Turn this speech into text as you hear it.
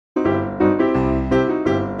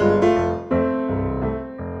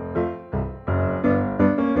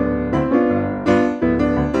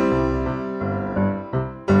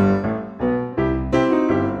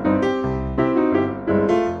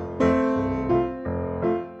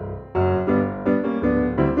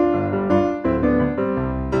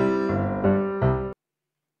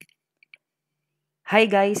Hi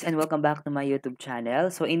guys and welcome back to my YouTube channel.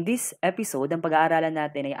 So in this episode, ang pag-aaralan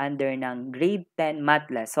natin ay under ng grade 10 math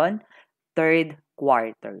lesson, third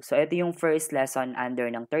quarter. So ito yung first lesson under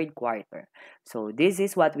ng third quarter. So this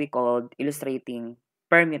is what we called illustrating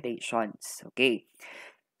permutations. Okay.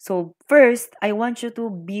 So first, I want you to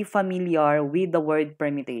be familiar with the word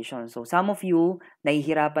permutation. So some of you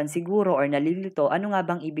nahihirapan siguro or nalilito, ano nga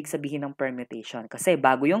bang ibig sabihin ng permutation? Kasi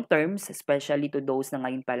bago yung terms, especially to those na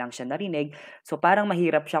ngayon pa lang siya narinig, so parang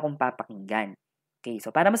mahirap siya kung papakinggan. Okay, so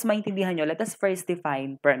para mas maintindihan nyo, let us first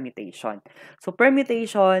define permutation. So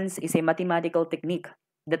permutations is a mathematical technique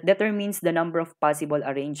that determines the number of possible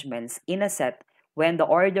arrangements in a set when the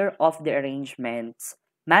order of the arrangements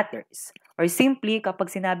matters. Or simply,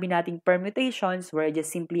 kapag sinabi nating permutations, we're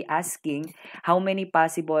just simply asking how many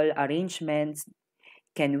possible arrangements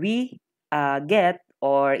can we get,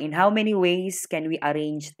 or in how many ways can we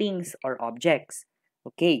arrange things or objects.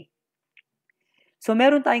 Okay. So,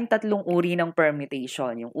 meron tayong tatlong uri ng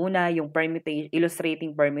permutation. Yung una, yung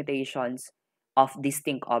illustrating permutations of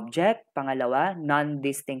distinct object. Pangalawa,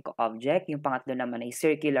 non-distinct object. Yung pangatlo naman ay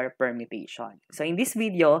circular permutation. So, in this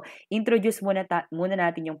video, introduce muna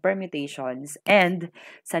natin yung permutations, and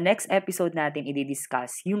sa next episode natin,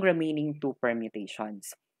 i-discuss yung remaining two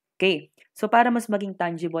permutations. Okay. So, para mas maging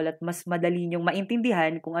tangible at mas madali nyong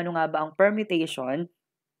maintindihan kung ano nga ba ang permutation,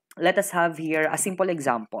 let us have here a simple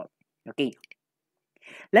example. Okay.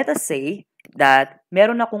 Let us say that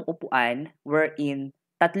meron akong upuan wherein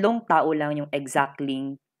tatlong tao lang yung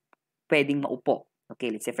exactly pwedeng maupo.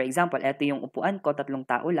 Okay, let's say for example, ito yung upuan ko, tatlong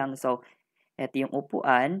tao lang. So, ito yung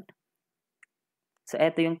upuan. So,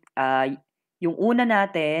 ito yung una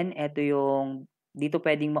natin, ito yung dito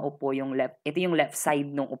pwedeng maupo yung left. Ito yung left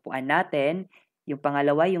side ng upuan natin. Yung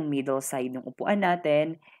pangalawa, yung middle side ng upuan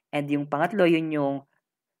natin. And yung pangatlo, yun yung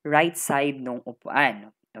right side ng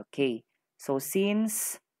upuan. Okay. So,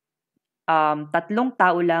 since tatlong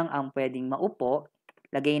tao lang ang pwedeng maupo,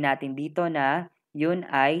 lagay natin dito na yun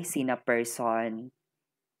ay sina person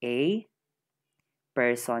A,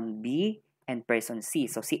 person B, and person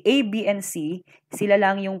C. So, si A, B, and C, sila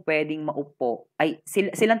lang yung pwedeng maupo. Ay,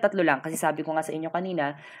 silang tatlo lang. Kasi sabi ko nga sa inyo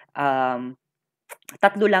kanina,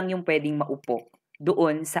 tatlo lang yung pwedeng maupo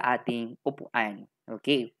doon sa ating upuan.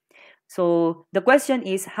 Okay. So, the question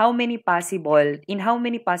is, in how many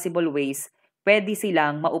possible ways pwede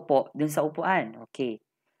silang maupo dun sa upuan? Okay.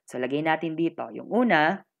 So, lagay natin dito. Yung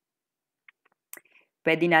una,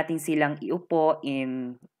 pwede natin silang iupo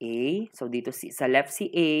in A. So, dito sa left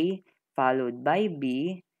si A, followed by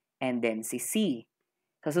B, and then si C.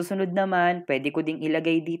 Sa susunod naman, pwede ko ding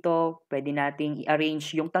ilagay dito, pwede nating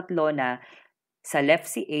i-arrange yung tatlo na sa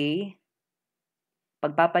left si A,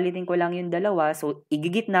 pagpapalitin ko lang yung dalawa, so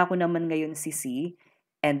igigitna ko naman ngayon si C,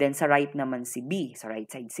 and then sa right naman si B, sa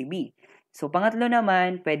right side si B. So pangatlo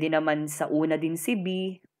naman, pwede naman sa una din si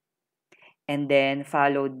B, and then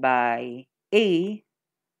followed by A,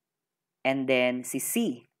 and then si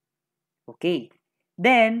C. Okay.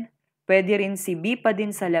 Then, pwede rin si B pa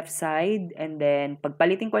din sa left side, and then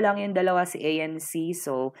pagpalitin ko lang yung dalawa si A and C,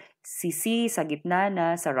 so si C sa gitna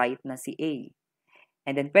na, sa right na si A.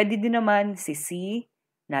 And then pwede din naman si C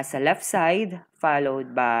nasa left side,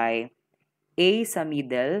 followed by A sa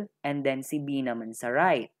middle, and then si B naman sa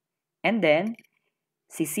right. And then,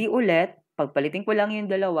 si C ulit, pagpalitin ko lang yung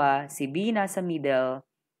dalawa, si B nasa middle,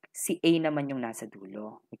 si A naman yung nasa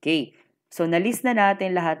dulo. Okay. So, na-list na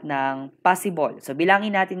natin lahat ng possible. So,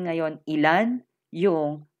 bilangin natin ngayon ilan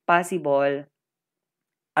yung possible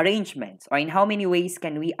arrangements, or in how many ways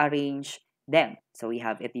can we arrange them. So, we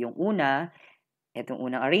have ito yung una, itong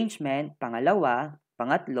unang arrangement, pangalawa,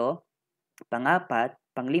 pangatlo, pangapat,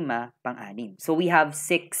 panglima, pang-anim. So, we have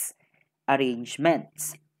 6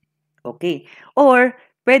 arrangements. Okay. Or,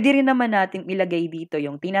 pwede rin naman natin ilagay dito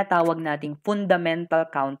yung tinatawag nating fundamental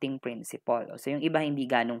counting principle. So, yung iba hindi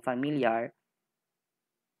ganong familiar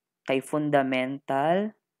kay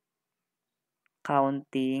fundamental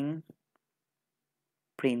counting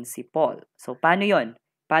principle. So, paano yon?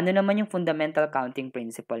 Paano naman yung fundamental counting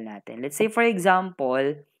principle natin? Let's say, for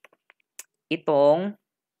example, itong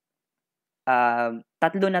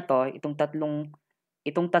tatlo na to,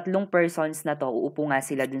 itong tatlong persons na to, uupo nga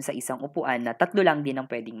sila dun sa isang upuan na tatlo lang din ang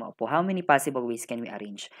pwedeng maupo. How many possible ways can we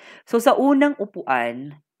arrange? So, sa unang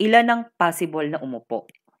upuan, ilan ang possible na umupo?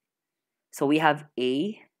 So, we have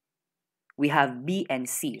A, we have B, and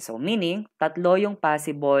C. So, meaning, tatlo yung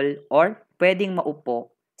possible or pwedeng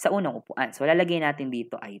maupo sa unang upuan. So, lalagay natin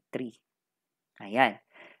dito ay 3. Ayan.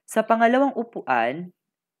 Sa pangalawang upuan,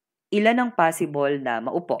 ilan ang possible na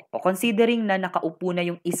maupo? O considering na nakaupo na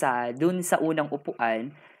yung isa dun sa unang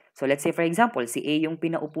upuan, So, let's say for example, si A yung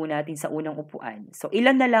pinaupo natin sa unang upuan. So,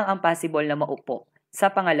 ilan na lang ang possible na maupo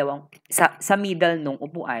sa sa middle nung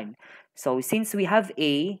upuan. So, since we have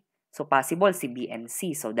A, so possible si B and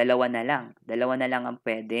C. So, dalawa na lang. Dalawa na lang ang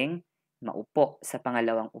pwedeng maupo sa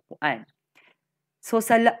pangalawang upuan. So,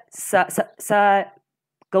 sa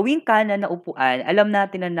gawing kanan na upuan, alam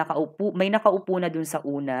natin na may nakaupo na dun sa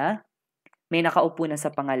una, may nakaupo na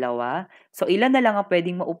sa pangalawa. So, ilan na lang ang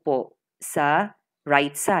pwedeng maupo sa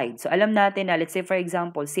right side. So, alam natin na, let's say for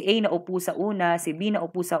example, si A naupo sa una, si B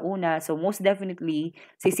naupo sa una. So, most definitely,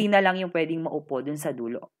 si C na lang yung pwedeng maupo dun sa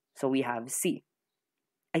dulo. So, we have C.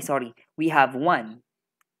 We have 1.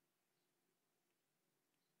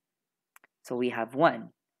 So, we have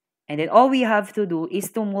 1. And then, all we have to do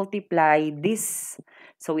is to multiply this.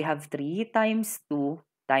 So, we have 3 times 2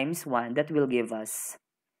 times 1. That will give us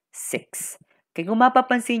 6. Kaya kung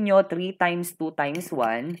mapapansin nyo, 3 times 2 times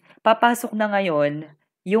 1, papasok na ngayon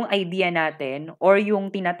yung idea natin or yung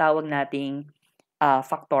tinatawag nating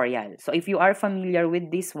factorial. So, if you are familiar with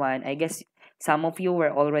this one, I guess some of you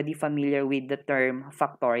were already familiar with the term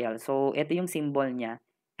factorial. So, ito yung symbol niya,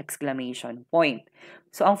 exclamation point.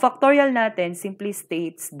 So, ang factorial natin simply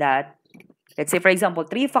states that, let's say for example,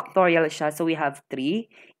 3 factorial siya. So, we have 3.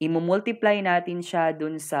 Imumultiply natin siya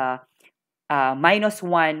dun sa minus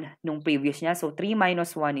 1 nung previous niya. So, 3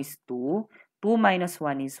 minus 1 is 2. 2 minus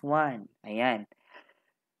 1 is 1. Ayan.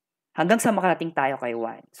 Hanggang sa makarating tayo kay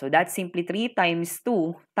 1. So, that's simply 3 times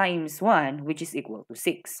 2 times 1, which is equal to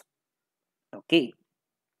 6. Okay.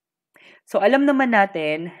 So, alam naman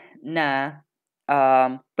natin na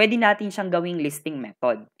pwede natin siyang gawing listing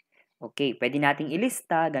method. Okay, pwede nating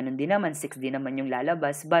ilista, ganun din naman, 6 din naman yung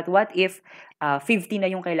lalabas. But what if 50 na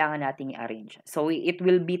yung kailangan nating i-arrange? So, it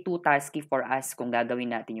will be too tasky for us kung gagawin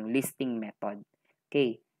natin yung listing method.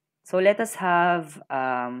 Okay, so let us have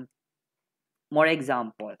more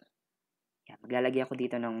example. Yan, maglalagay ako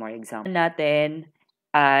dito ng more example. Natin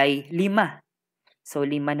ay 5. So, 5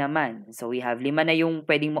 naman. So, we have 5 na yung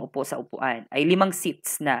pwedeng maupo sa upuan. Ay 5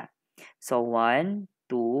 seats na. So, 1,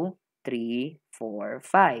 2, 3, 4,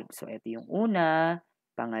 5. So, ito yung una,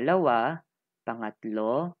 pangalawa,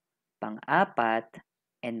 pangatlo, pang-apat,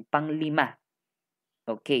 and pang-5.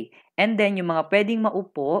 Okay. And then, yung mga pwedeng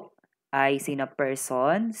maupo ay sina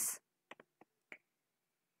persons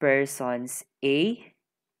A,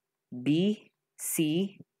 B,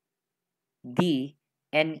 C, D,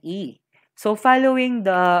 and E. So, following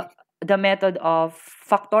the method of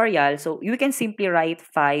factorial, so you can simply write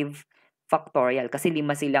 5 factorial kasi 5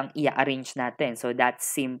 silang i-arrange natin. So, that's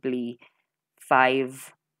simply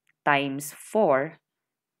 5 times 4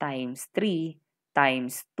 times 3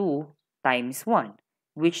 times 2 times 1,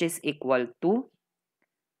 which is equal to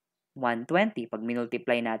 120 pag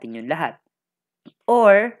minultiply natin yung lahat.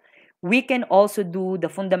 Or, we can also do the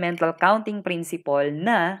fundamental counting principle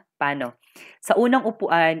na, paano? Sa unang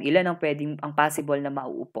upuan, ilan ang possible na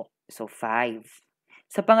mauupo? So, 5.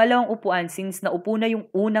 Sa pangalawang upuan, since naupo na yung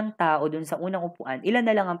unang tao dun sa unang upuan, ilan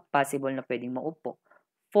na lang ang possible na pwedeng maupo?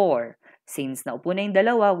 4. Since naupo na yung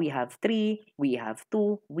dalawa, we have 3, we have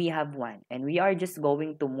 2, we have 1. And we are just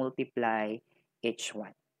going to multiply each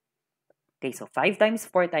one. Okay, so 5 times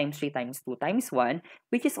 4 times 3 times 2 times 1,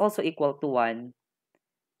 which is also equal to 120.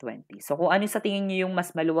 So, kung ano sa tingin nyo yung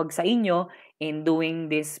mas maluwag sa inyo in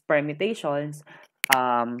doing these permutations,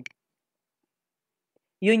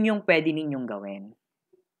 yun yung pwede ninyong gawin.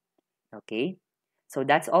 Okay? So,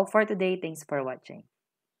 that's all for today. Thanks for watching.